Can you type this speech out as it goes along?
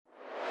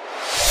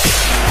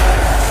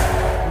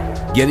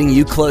getting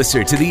you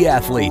closer to the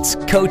athletes,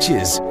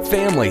 coaches,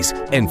 families,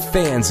 and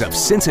fans of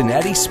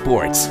Cincinnati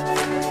sports.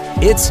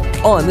 It's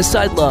On the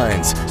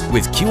Sidelines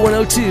with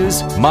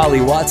Q102's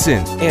Molly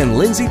Watson and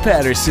Lindsay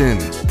Patterson,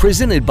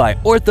 presented by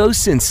Ortho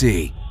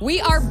Cincy.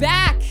 We are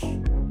back.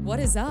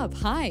 What is up?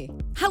 Hi.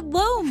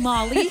 Hello,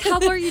 Molly.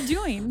 How are you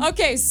doing?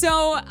 Okay,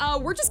 so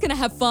we're just going to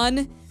have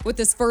fun with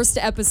this first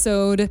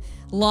episode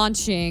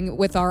launching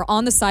with our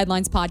On the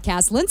Sidelines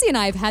podcast. Lindsay and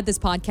I have had this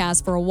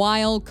podcast for a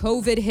while.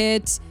 COVID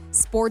hit,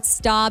 sports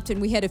stopped,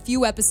 and we had a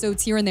few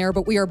episodes here and there,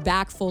 but we are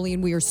back fully,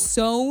 and we are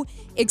so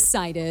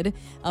excited.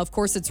 Of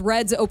course, it's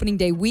Reds opening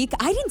day week.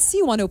 I didn't see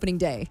you on opening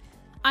day.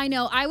 I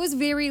know. I was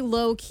very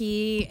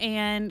low-key,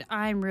 and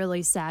I'm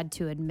really sad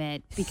to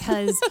admit,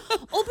 because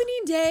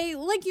opening day,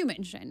 like you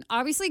mentioned,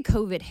 obviously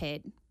COVID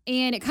hit.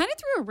 And it kind of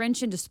threw a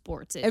wrench into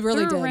sports. It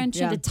really threw did. a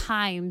wrench into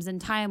times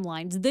and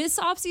timelines. This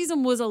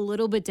offseason was a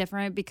little bit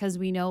different because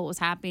we know what was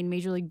happening.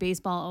 Major League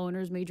Baseball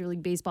owners, Major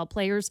League Baseball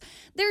players,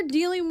 they're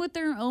dealing with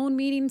their own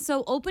meetings.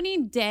 So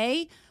opening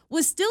day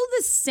was still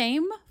the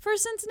same for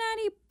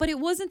Cincinnati, but it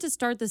wasn't to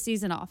start the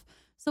season off.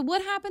 So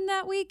what happened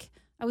that week?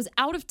 I was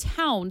out of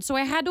town, so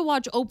I had to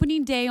watch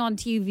opening day on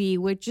TV,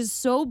 which is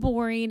so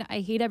boring.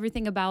 I hate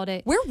everything about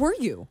it. Where were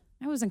you?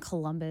 I was in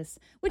Columbus,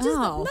 which is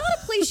not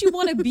a place you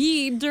want to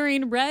be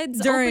during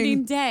Reds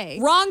opening day.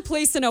 Wrong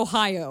place in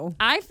Ohio.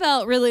 I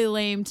felt really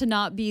lame to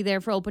not be there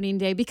for opening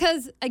day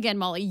because, again,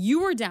 Molly,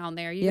 you were down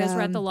there. You guys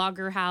were at the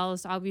Lager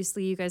House.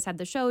 Obviously, you guys had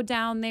the show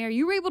down there.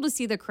 You were able to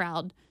see the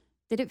crowd.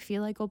 Did it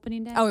feel like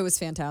opening day? Oh, it was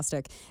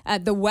fantastic.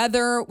 The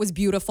weather was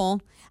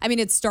beautiful. I mean,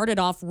 it started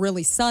off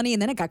really sunny,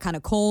 and then it got kind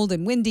of cold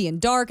and windy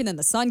and dark, and then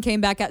the sun came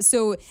back out.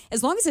 So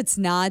as long as it's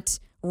not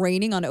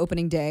raining on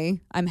opening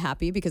day, I'm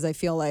happy because I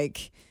feel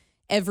like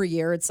every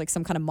year it's like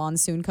some kind of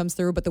monsoon comes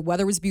through, but the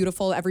weather was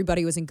beautiful.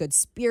 Everybody was in good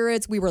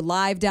spirits. We were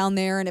live down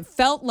there, and it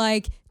felt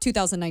like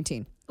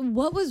 2019.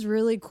 What was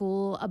really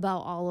cool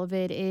about all of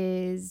it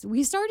is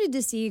we started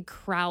to see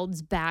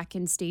crowds back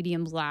in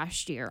stadiums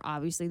last year.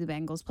 Obviously, the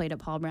Bengals played at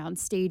Paul Brown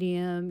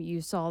Stadium. You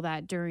saw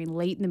that during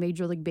late in the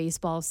Major League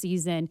Baseball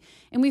season.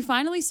 And we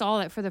finally saw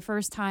that for the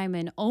first time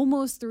in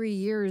almost 3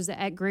 years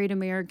at Great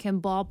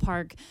American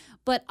Ballpark.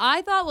 But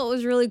I thought what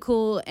was really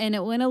cool, and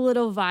it went a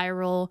little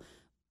viral,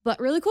 but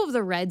really cool for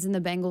the Reds and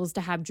the Bengals to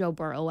have Joe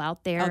Burrow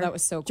out there. Oh, that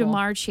was so cool.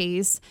 Jamar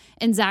Chase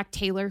and Zach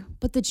Taylor.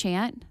 But the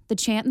chant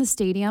in the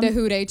stadium. The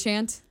Houday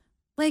chant.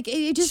 Like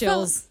it just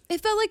Chills. It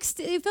felt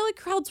like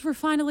crowds were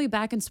finally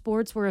back and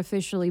sports were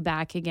officially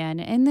back again.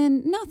 And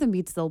then nothing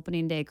beats the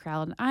opening day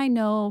crowd. I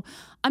know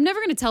I'm never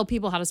going to tell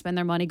people how to spend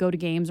their money, go to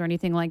games or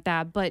anything like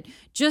that. But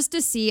just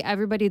to see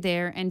everybody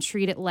there and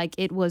treat it like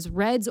it was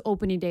Reds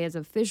opening day as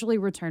officially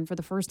returned for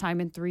the first time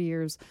in 3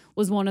 years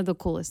was one of the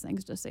coolest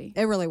things to see.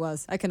 It really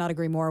was. I cannot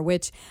agree more.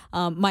 Which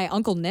my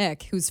Uncle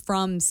Nick, who's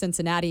from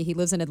Cincinnati, he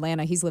lives in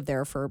Atlanta. He's lived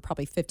there for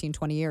probably 15,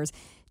 20 years.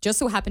 Just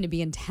so happened to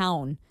be in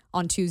town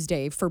on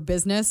Tuesday for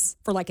business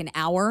for like an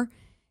hour.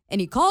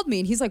 And he called me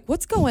and he's like,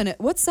 what's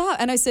up?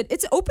 And I said,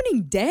 it's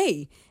opening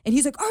day. And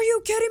he's like, are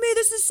you kidding me?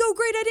 This is so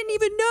great. I didn't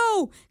even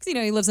know.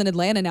 Because, he lives in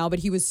Atlanta now, but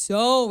he was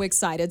so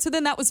excited. So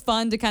then that was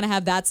fun to kind of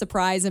have that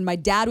surprise. And my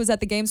dad was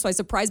at the game, so I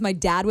surprised my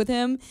dad with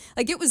him.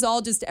 Like it was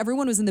all just,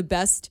 everyone was in the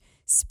best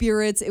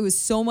spirits. It was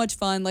so much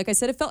fun. Like I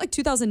said, it felt like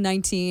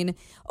 2019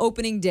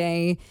 opening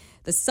day.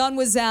 The sun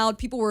was out.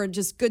 People were in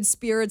just good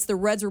spirits. The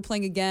Reds were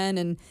playing again.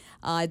 And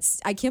I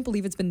can't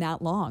believe it's been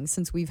that long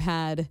since we've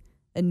had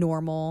a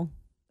normal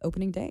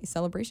opening day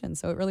celebration.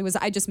 So it really was.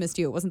 I just missed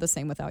you. It wasn't the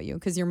same without you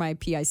because you're my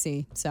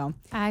PIC. So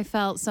I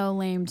felt so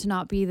lame to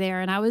not be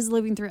there. And I was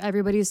living through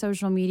everybody's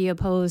social media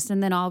posts.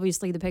 And then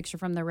obviously the picture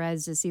from the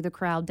Reds to see the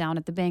crowd down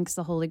at the Banks,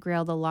 the Holy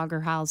Grail, the Lager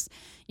House.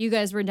 You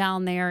guys were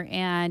down there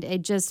and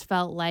it just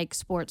felt like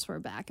sports were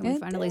back. And we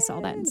finally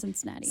saw that in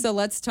Cincinnati. So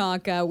let's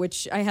talk,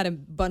 which I had a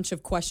bunch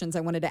of questions I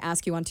wanted to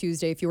ask you on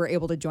Tuesday if you were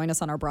able to join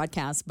us on our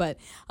broadcast. But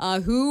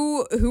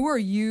who are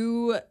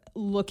you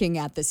looking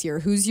at this year?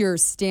 Who's your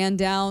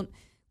standout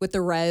with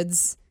the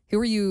Reds? Who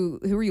are you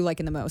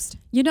liking the most?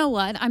 You know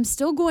what? I'm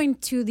still going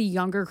to the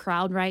younger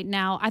crowd right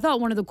now. I thought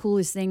one of the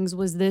coolest things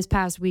was this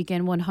past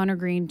weekend when Hunter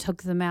Greene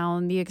took the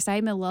mound. The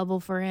excitement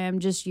level for him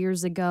just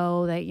years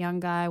ago, that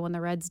young guy when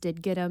the Reds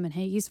did get him, and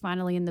hey, he's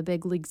finally in the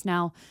big leagues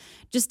now.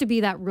 Just to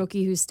be that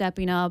rookie who's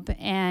stepping up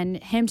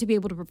and him to be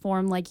able to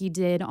perform like he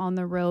did on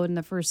the road in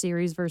the first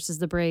series versus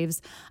the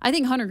Braves. I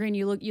think Hunter Greene,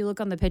 you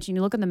look on the pitch and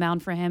you look on the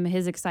mound for him,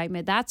 his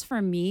excitement, that's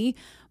for me.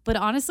 But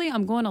honestly,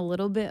 I'm going a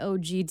little bit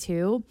OG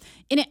too.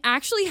 And it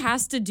actually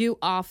has to do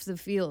off the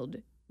field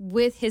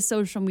with his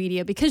social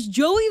media because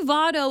Joey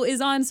Votto is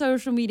on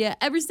social media,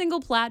 every single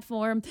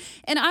platform.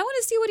 And I want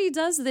to see what he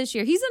does this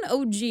year. He's an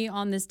OG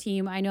on this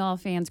team. I know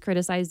fans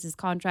criticized his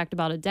contract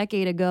about a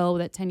decade ago,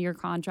 that 10-year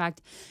contract.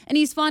 And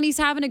he's fun. He's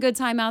having a good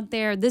time out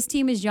there. This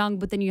team is young,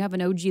 but then you have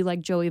an OG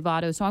like Joey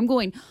Votto. So I'm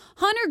going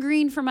Hunter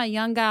Greene for my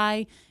young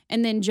guy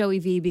and then Joey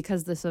V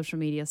because of the social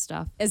media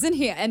stuff. Isn't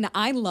he? And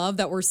I love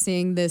that we're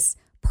seeing this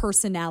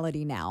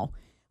personality now.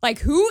 Like,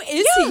 who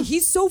is he?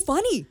 He's so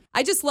funny.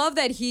 I just love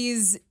that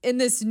he's in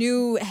this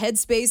new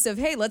headspace of,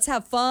 hey, let's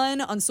have fun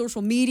on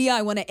social media.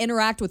 I want to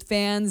interact with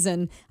fans.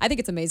 And I think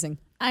it's amazing.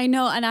 I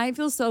know, and I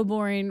feel so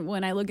boring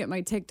when I look at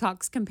my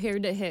TikToks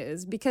compared to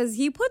his because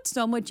he put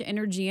so much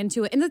energy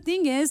into it. And the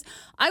thing is,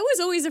 I was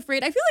always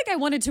afraid. I feel like I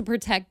wanted to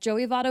protect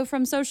Joey Votto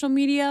from social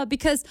media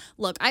because,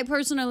 look, I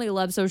personally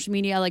love social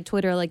media. I like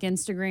Twitter, I like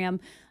Instagram.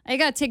 I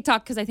got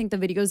TikTok because I think the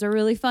videos are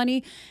really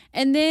funny.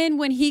 And then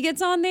when he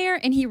gets on there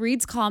and he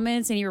reads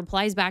comments and he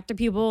replies back to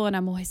people, and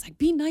I'm always like,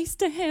 be nice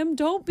to him.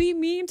 Don't be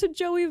mean to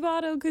Joey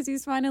Votto because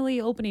he's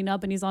finally opening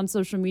up and he's on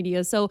social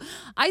media. So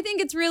I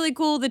think it's really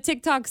cool. The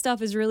TikTok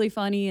stuff is really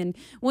funny. And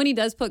when he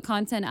does put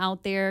content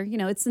out there, you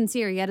know, it's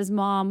sincere. He had his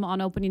mom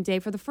on opening day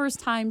for the first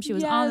time. She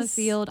was on the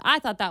field. I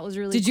thought that was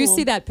really cool. Did you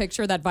see that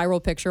picture, that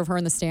viral picture of her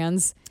in the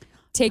stands?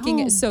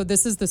 So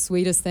this is the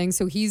sweetest thing.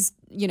 So he's,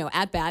 you know,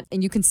 at bat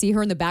and you can see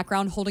her in the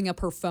background holding up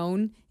her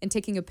phone and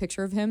taking a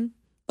picture of him.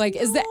 Like,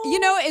 is that, you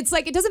know, it's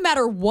like, it doesn't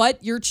matter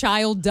what your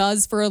child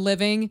does for a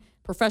living,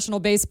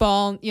 professional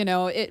baseball, you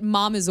know,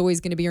 mom is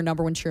always going to be your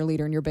number one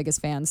cheerleader and your biggest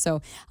fan.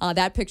 So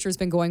that picture's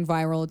been going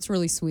viral. It's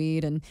really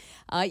sweet. And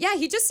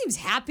he just seems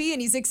happy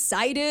and he's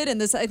excited. And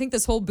I think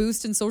this whole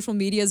boost in social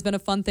media has been a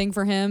fun thing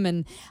for him.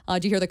 And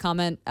did you hear the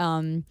comment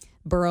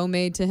Burrow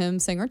made to him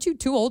saying, aren't you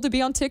too old to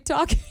be on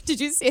TikTok? Did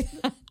you see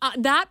that?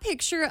 That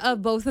picture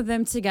of both of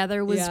them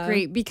together was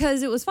great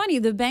because it was funny.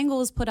 The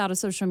Bengals put out a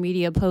social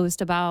media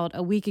post about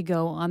a week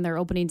ago on their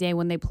opening day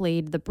when they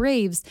played the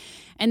Braves,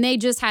 and they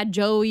just had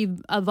Joey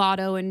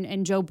Votto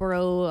and Joe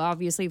Burrow,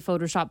 obviously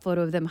Photoshop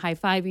photo of them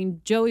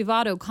high-fiving. Joey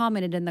Votto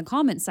commented in the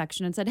comment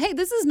section and said, hey,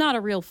 this is not a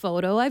real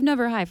photo. I've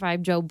never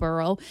high-fived Joe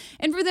Burrow.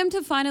 And for them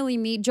to finally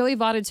meet Joey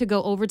Votto to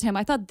go over to him,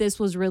 I thought this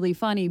was really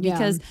funny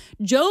because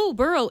Joe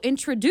Burrow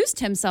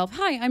introduced himself.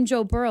 Hi, I'm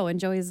Joe Burrow. And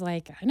Joey's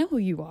like, I know who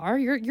you are.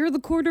 You're the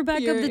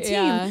quarterback of the team.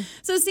 Yeah.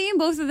 So seeing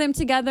both of them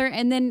together,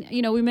 and then,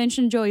 you know, we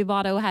mentioned Joey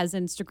Votto has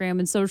Instagram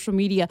and social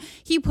media.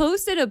 He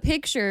posted a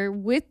picture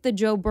with the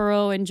Joe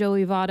Burrow and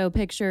Joey Votto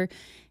picture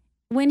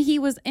when he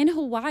was in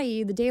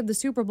Hawaii the day of the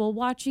Super Bowl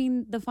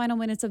watching the final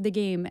minutes of the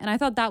game. And I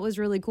thought that was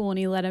really cool, and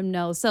he let him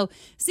know. So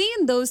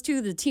seeing those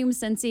two, the team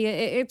Cincy,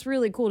 it's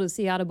really cool to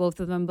see out of both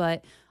of them.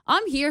 But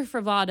I'm here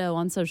for Votto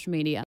on social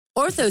media.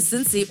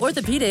 OrthoCincy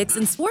Orthopedics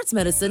and Sports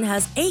Medicine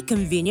has 8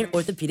 convenient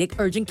orthopedic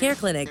urgent care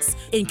clinics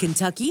in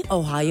Kentucky,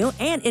 Ohio,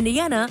 and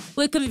Indiana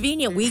with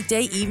convenient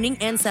weekday, evening,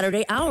 and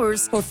Saturday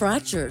hours for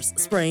fractures,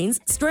 sprains,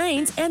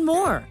 strains, and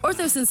more.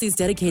 OrthoCincy's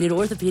dedicated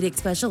orthopedic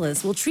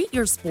specialists will treat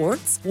your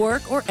sports,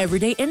 work, or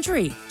everyday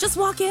injury. Just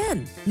walk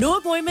in. No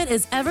appointment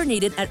is ever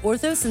needed at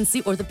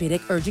OrthoCincy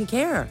Orthopedic Urgent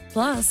Care.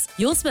 Plus,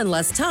 you'll spend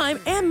less time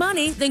and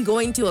money than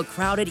going to a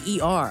crowded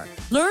ER.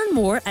 Learn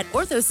more at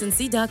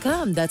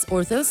orthocincy.com. That's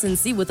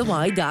orthocincy with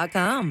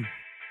y.com.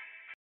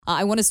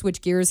 I want to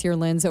switch gears here,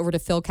 Linz, over to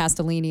Phil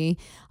Castellini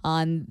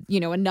on,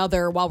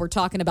 while we're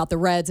talking about the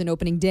Reds and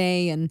opening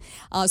day. And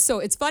so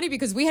it's funny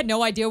because we had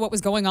no idea what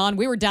was going on.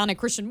 We were down at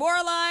Christian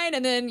Moorline,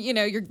 and then,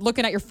 you're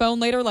looking at your phone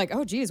later like,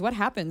 oh, geez, what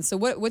happened? So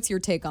what's your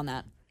take on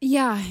that?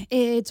 Yeah,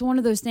 it's one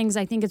of those things.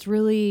 I think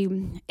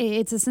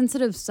it's a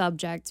sensitive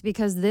subject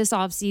because this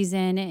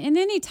offseason, and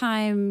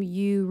anytime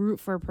you root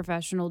for a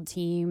professional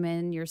team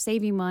and you're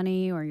saving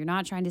money or you're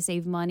not trying to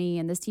save money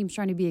and this team's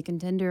trying to be a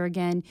contender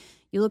again,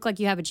 you look like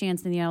you have a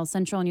chance in the NL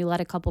Central and you let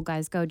a couple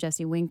guys go,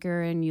 Jesse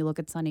Winker, and you look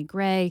at Sonny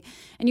Gray,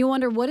 and you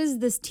wonder, what is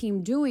this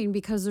team doing?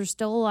 Because there's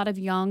still a lot of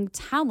young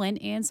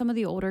talent and some of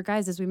the older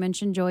guys, as we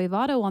mentioned, Joey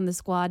Votto on the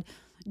squad.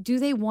 Do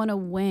they want to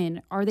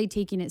win? Are they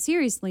taking it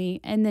seriously?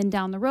 And then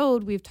down the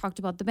road, we've talked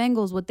about the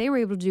Bengals, what they were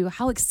able to do,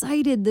 how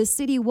excited the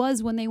city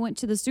was when they went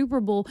to the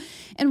Super Bowl,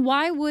 and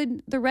why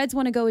would the Reds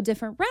want to go a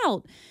different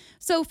route?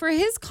 So for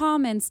his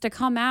comments to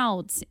come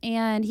out,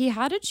 and he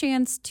had a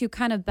chance to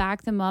kind of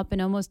back them up and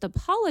almost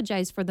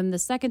apologize for them the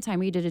second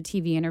time he did a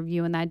TV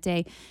interview in that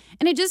day.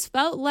 And it just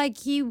felt like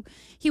he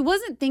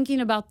wasn't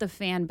thinking about the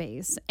fan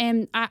base.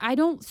 And I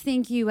don't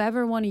think you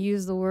ever want to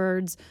use the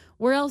words,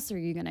 where else are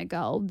you going to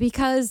go?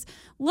 Because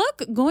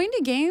look, going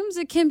to games,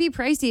 it can be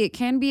pricey. It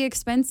can be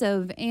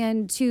expensive.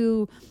 And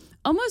to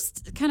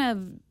almost kind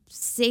of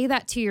say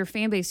that to your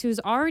fan base who's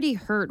already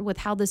hurt with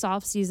how this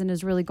offseason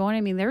is really going. I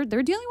mean, they're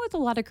dealing with a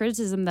lot of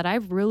criticism that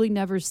I've really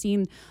never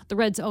seen the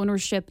Reds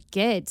ownership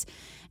get.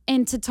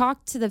 And to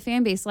talk to the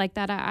fan base like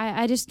that,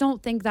 I just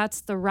don't think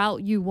that's the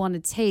route you want to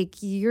take.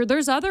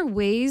 There's other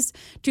ways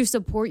to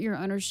support your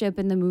ownership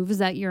and the moves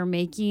that you're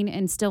making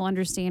and still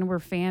understand where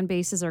fan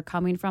bases are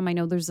coming from. I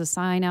know there's a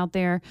sign out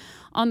there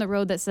on the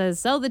road that says,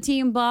 sell the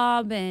team,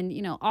 Bob, and,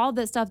 all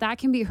that stuff. That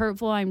can be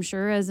hurtful, I'm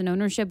sure, as an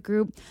ownership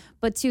group.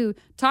 But to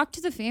talk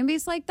to the fan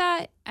base like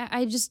that,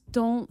 I just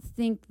don't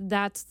think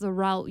that's the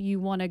route you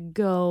want to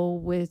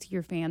go with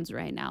your fans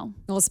right now.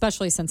 Well,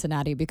 especially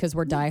Cincinnati, because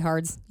we're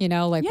diehards,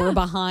 we're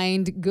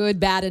behind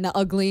good, bad, and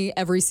ugly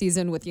every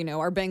season with,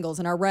 our Bengals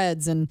and our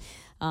Reds. And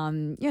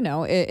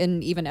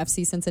and even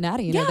FC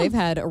Cincinnati, they've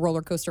had a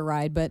roller coaster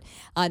ride. But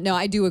no,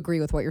 I do agree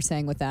with what you're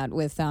saying with that.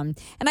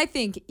 And I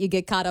think you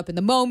get caught up in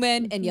the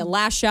moment and you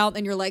lash out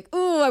and you're like,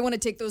 oh, I want to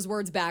take those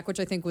words back, which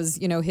I think was,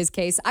 his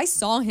case. I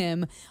saw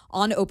him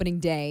on opening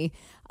day.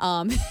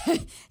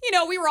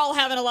 We were all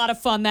having a lot of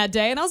fun that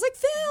day. And I was like,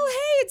 Phil,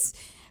 hey, it's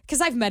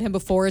because I've met him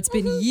before. It's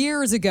been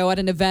years ago at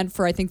an event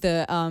for, I think,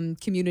 the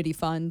Community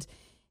Fund.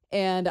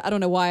 And I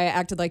don't know why I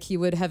acted like he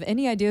would have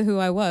any idea who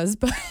I was.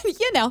 But,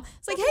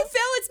 it's like, hey,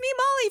 Phil, it's me,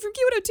 Molly from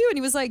Q102. And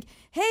he was like,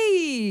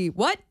 hey,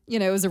 what?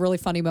 It was a really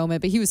funny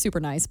moment. But he was super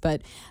nice.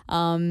 But,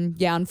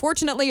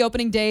 unfortunately,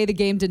 opening day, the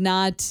game did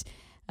not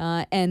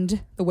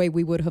end the way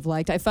we would have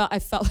liked. I felt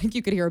like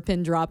you could hear a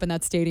pin drop in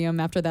that stadium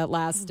after that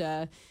last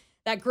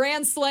that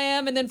grand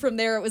slam. And then from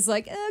there, it was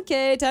like,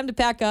 okay, time to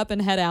pack up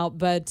and head out.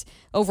 But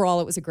overall,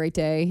 it was a great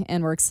day.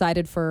 And we're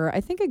excited for,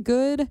 I think, a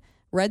good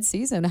Red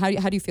season. How do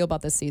you feel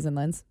about this season,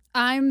 Linz?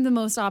 I'm the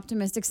most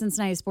optimistic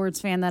Cincinnati sports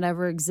fan that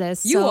ever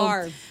exists. You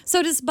are.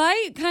 So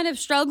despite kind of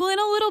struggling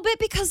a little bit,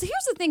 because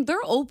here's the thing,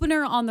 their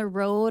opener on the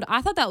road,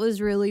 I thought that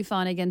was really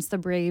fun against the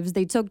Braves.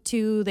 They took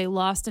 2, they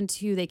lost in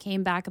 2, they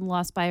came back and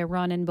lost by a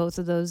run in both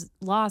of those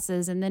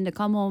losses. And then to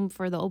come home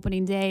for the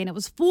opening day, and it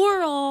was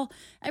 4-all.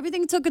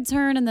 Everything took a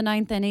turn in the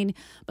 9th inning.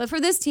 But for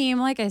this team,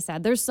 like I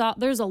said, there's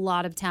a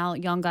lot of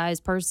talent, young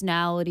guys,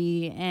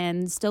 personality,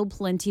 and still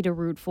plenty to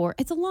root for.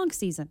 It's a long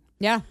season.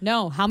 Yeah,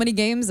 no. How many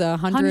games?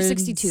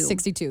 162.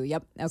 62.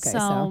 Yep. Okay.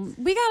 So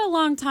we got a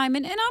long time,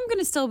 and I'm going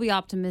to still be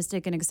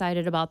optimistic and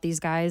excited about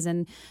these guys.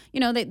 And,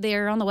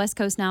 they're on the West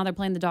Coast now. They're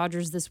playing the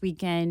Dodgers this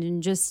weekend.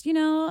 And just, I'm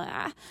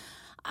not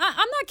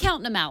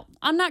counting them out.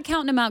 I'm not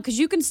counting them out because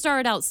you can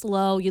start out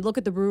slow. You look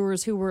at the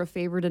Brewers, who were a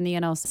favorite in the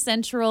NL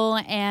Central,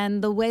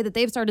 and the way that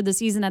they've started the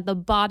season at the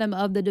bottom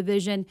of the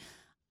division.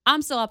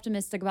 I'm still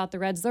optimistic about the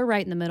Reds. They're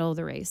right in the middle of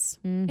the race.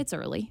 It's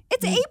early.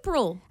 It's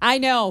April. I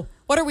know.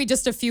 What are we,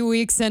 just a few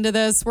weeks into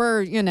this?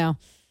 We're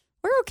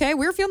okay.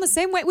 We're feeling the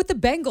same way with the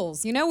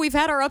Bengals. We've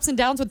had our ups and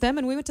downs with them,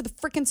 and we went to the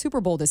freaking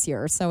Super Bowl this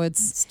year. So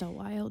it's still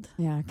wild.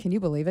 Yeah. Can you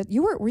believe it?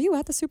 Were you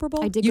at the Super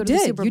Bowl? I did go to the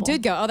Super Bowl. You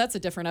did go. Oh, that's a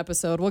different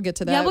episode. We'll get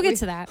to that. Yeah, we'll get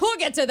to that. We'll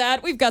get to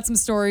that. We've got some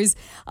stories.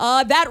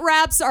 That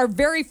wraps our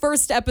very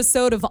first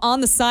episode of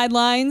On the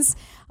Sidelines.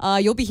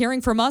 You'll be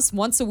hearing from us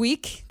once a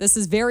week. This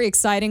is very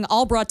exciting.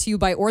 All brought to you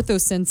by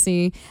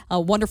OrthoCincy,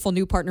 a wonderful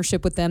new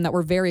partnership with them that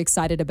we're very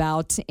excited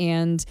about.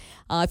 And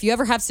if you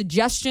ever have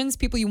suggestions,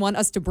 people you want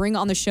us to bring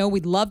on the show,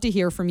 we'd love to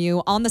hear from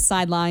you on the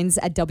sidelines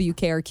at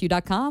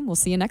WKRQ.com. We'll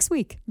see you next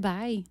week.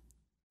 Bye.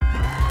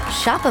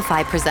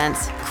 Shopify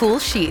presents cool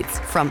sheets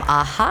from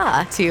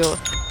AHA to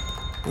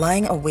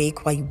lying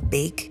awake while you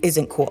bake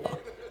isn't cool.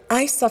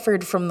 I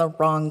suffered from the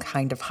wrong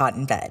kind of hot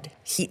in bed,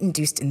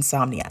 heat-induced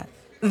insomnia.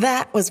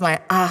 That was my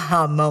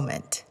aha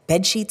moment.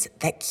 Bed sheets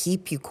that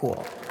keep you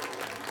cool.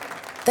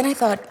 Then I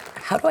thought,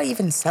 how do I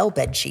even sell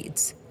bed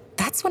sheets?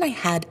 That's when I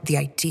had the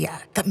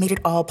idea that made it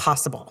all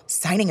possible,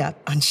 signing up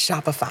on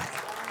Shopify.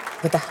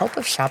 With the help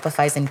of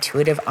Shopify's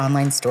intuitive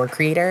online store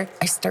creator,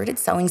 I started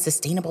selling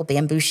sustainable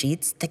bamboo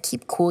sheets that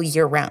keep cool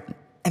year-round.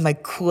 And my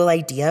cool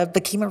idea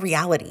became a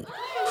reality.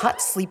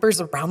 Hot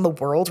sleepers around the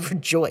world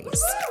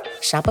rejoice.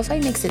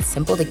 Shopify makes it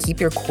simple to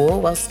keep your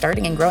cool while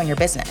starting and growing your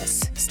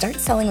business. Start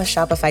selling with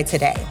Shopify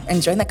today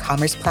and join the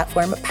commerce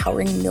platform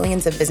powering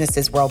millions of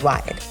businesses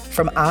worldwide.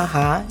 From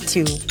aha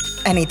to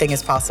anything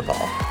is possible.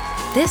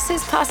 This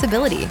is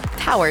Possibility,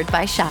 powered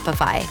by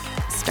Shopify.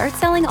 Start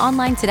selling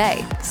online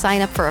today.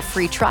 Sign up for a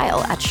free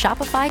trial at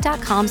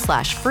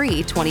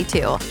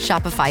shopify.com/free22.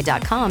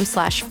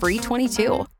 Shopify.com/free22.